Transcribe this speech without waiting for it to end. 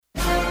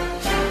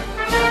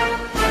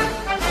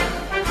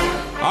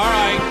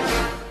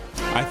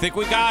think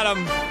we got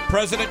him.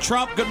 President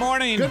Trump, good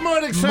morning. Good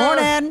morning, sir.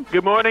 Morning.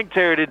 Good morning,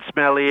 Turd and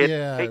Smelly.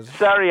 Yes. Hey,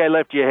 sorry I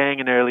left you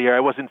hanging earlier. I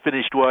wasn't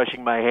finished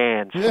washing my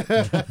hands.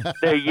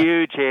 They're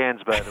huge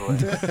hands, by the way.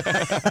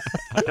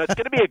 No, it's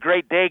going to be a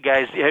great day,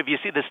 guys. Have you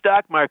seen the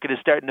stock market is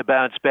starting to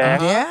bounce back?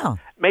 Yeah.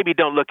 Maybe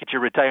don't look at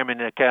your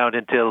retirement account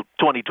until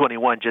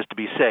 2021 just to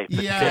be safe.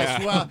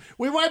 Yes, well,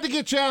 we wanted to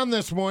get you on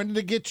this morning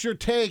to get your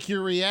take,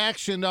 your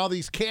reaction to all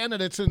these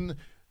candidates and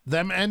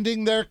them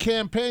ending their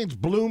campaigns.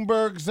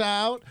 Bloomberg's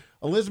out.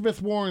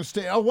 Elizabeth Warren's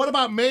staying. Oh, what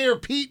about Mayor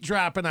Pete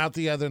dropping out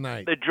the other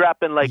night? They're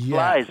dropping like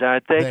flies,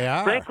 aren't they? They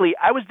are. Frankly,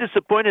 I was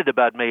disappointed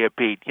about Mayor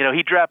Pete. You know,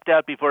 he dropped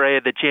out before I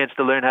had the chance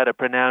to learn how to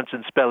pronounce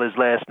and spell his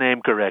last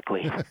name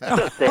correctly.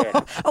 So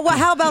sad. Oh, well,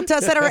 how about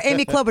Senator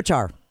Amy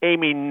Klobuchar?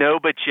 Amy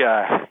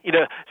Klobuchar. You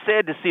know,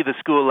 sad to see the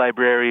school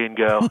librarian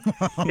go.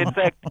 In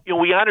fact,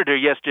 we honored her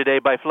yesterday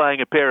by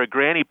flying a pair of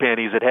granny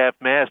panties at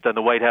half-mast on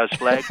the White House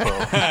flagpole.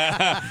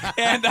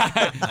 And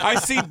I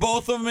see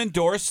both of them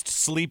endorsed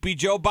Sleepy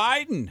Joe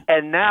Biden.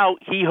 And now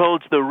he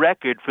holds the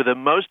record for the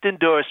most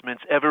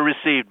endorsements ever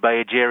received by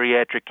a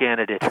geriatric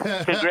candidate.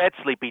 Congrats,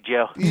 Sleepy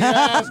Joe.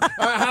 Yes.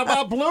 How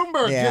about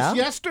Bloomberg Yeah. just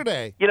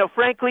yesterday? You know,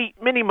 frankly,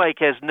 Mini Mike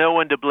has no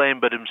one to blame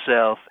but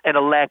himself and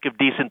a lack of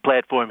decent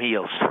platform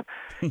heels.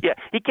 Yeah,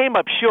 he came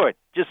up short,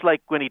 just like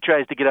when he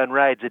tries to get on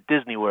rides at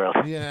Disney World.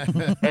 Yeah.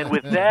 And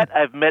with that,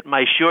 I've met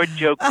my short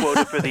joke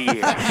quota for the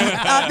year.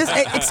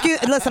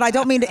 Listen, I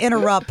don't mean to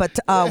interrupt, but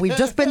we've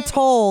just been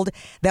told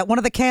that one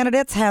of the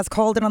candidates has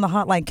called in on the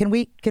hotline. Can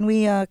we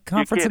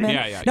conference him in?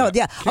 Yeah. No,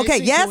 yeah. Okay,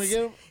 Casey, can we yes.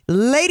 get him?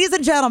 Ladies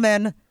and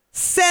gentlemen,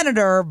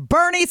 Senator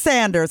Bernie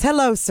Sanders.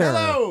 Hello, sir.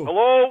 Hello.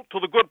 Hello to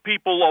the good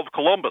people of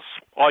Columbus.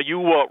 Are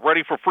you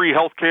ready for free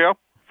health care,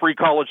 free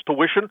college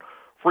tuition,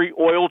 free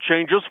oil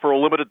changes for a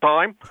limited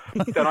time?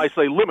 And I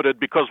say limited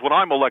because when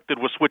I'm elected,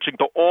 we're switching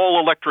to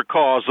all-electric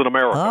cars in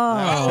America.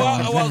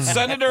 Well,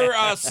 Senator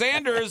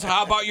Sanders,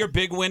 how about your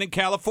big win in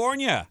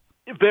California?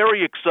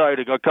 Very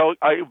exciting.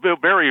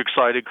 Very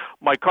exciting.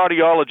 My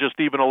cardiologist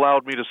even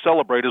allowed me to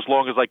celebrate as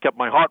long as I kept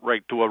my heart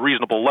rate to a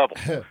reasonable level.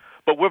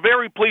 But we're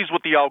very pleased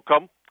with the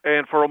outcome.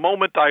 And for a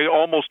moment, I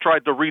almost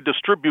tried to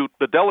redistribute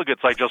the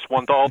delegates I just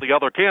won to all the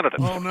other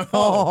candidates. Oh, no.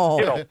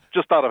 Oh.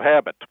 Just out of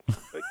habit.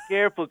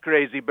 Careful,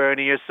 crazy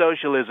Bernie. Your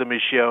socialism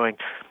is showing.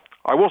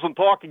 I wasn't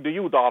talking to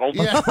you, Donald.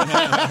 Yeah.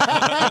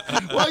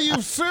 Well,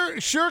 you've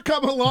sure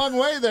come a long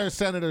way there,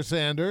 Senator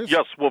Sanders.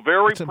 Yes, we're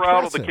very That's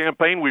proud of the impressive.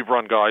 campaign we've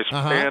run, guys,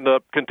 Uh-huh. and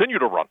continue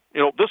to run.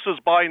 This is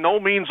by no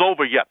means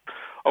over yet.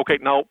 Okay,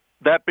 now,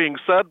 that being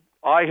said,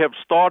 I have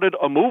started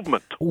a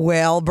movement.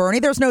 Well, Bernie,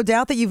 there's no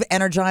doubt that you've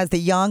energized the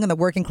young and the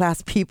working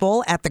class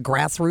people at the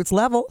grassroots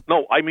level.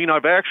 No, I mean,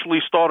 I've actually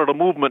started a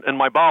movement in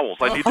my bowels.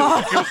 I need to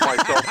excuse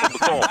myself from the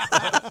call.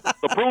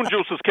 The prune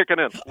juice is kicking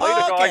in.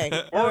 Later, Okay.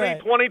 guys. All Bernie right.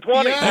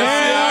 2020.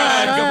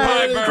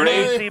 Goodbye, Bernie.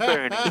 Crazy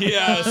Bernie.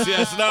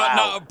 Yes. Wow.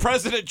 Now,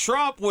 President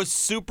Trump was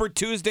Super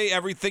Tuesday,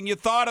 everything you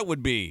thought it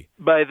would be.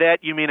 By that,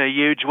 you mean a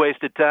huge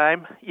waste of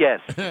time?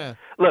 Yes.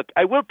 Look,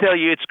 I will tell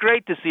you, it's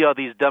great to see all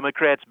these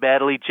Democrats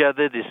battle each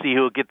other to see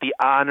who will get the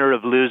honor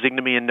of losing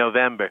to me in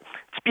November.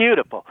 It's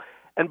beautiful.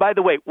 And by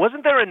the way,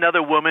 wasn't there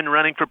another woman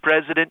running for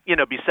president,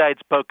 besides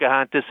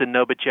Pocahontas and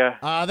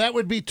Klobuchar? That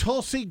would be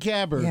Tulsi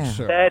Gabbard, Yeah.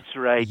 sir. That's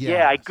right. Yes.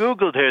 Yeah, I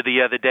Googled her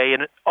the other day,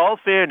 and in all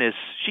fairness,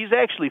 she's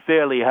actually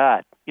fairly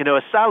hot.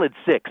 A solid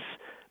 6.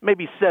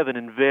 Maybe 7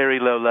 in very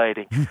low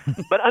lighting.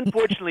 But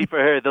unfortunately for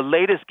her, the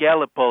latest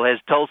Gallup poll has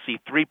Tulsi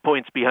 3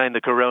 points behind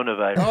the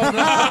coronavirus. Oh,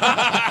 no.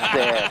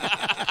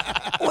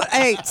 Sad. Well,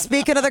 hey,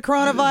 speaking of the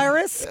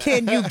coronavirus,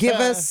 can you give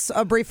us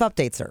a brief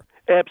update, sir?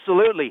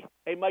 Absolutely.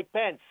 Hey, Mike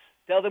Pence,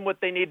 tell them what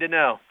they need to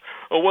know.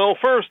 Well,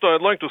 first,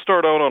 I'd like to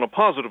start out on a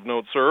positive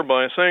note, sir,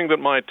 by saying that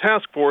my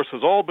task force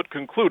has all but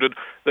concluded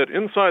that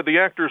Inside the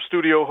Actors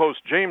studio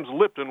host James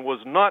Lipton was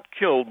not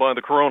killed by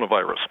the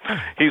coronavirus.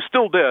 He's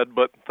still dead,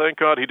 but thank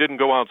God he didn't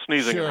go out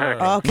sneezing and Sure.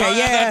 hacking. Okay,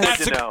 yes.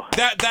 Good to know.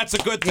 That's a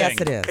good thing.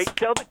 Yes, it is. Hey,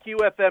 tell the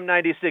QFM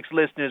 96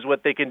 listeners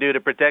what they can do to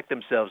protect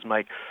themselves,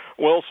 Mike.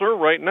 Well, sir,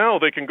 right now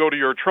they can go to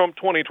your Trump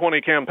 2020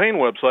 campaign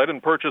website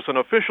and purchase an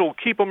official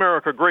Keep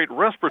America Great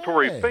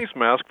respiratory Hey. face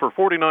mask for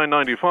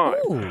 $49.95.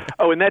 Ooh.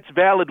 Oh, and that's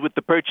valid with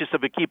the purchase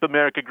of a Keep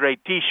America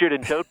Great T-shirt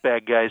and tote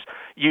bag, guys.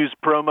 Use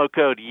promo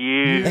code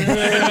YOU.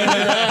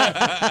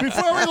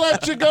 Before we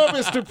let you go,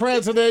 Mr.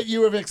 President,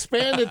 you have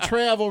expanded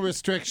travel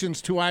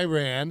restrictions to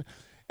Iran,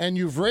 and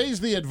you've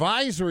raised the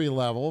advisory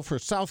level for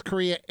South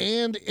Korea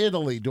and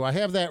Italy. Do I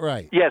have that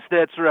right? Yes,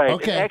 that's right.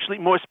 Okay. Actually,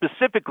 more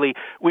specifically,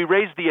 we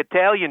raised the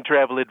Italian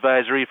travel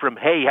advisory from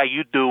 "Hey, how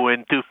you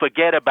doing?" to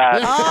 "Forget about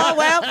it." Oh,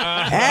 well,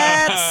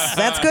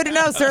 that's good to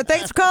know, sir.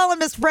 Thanks for calling,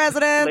 Mr.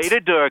 President. Later,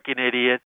 dorking idiot.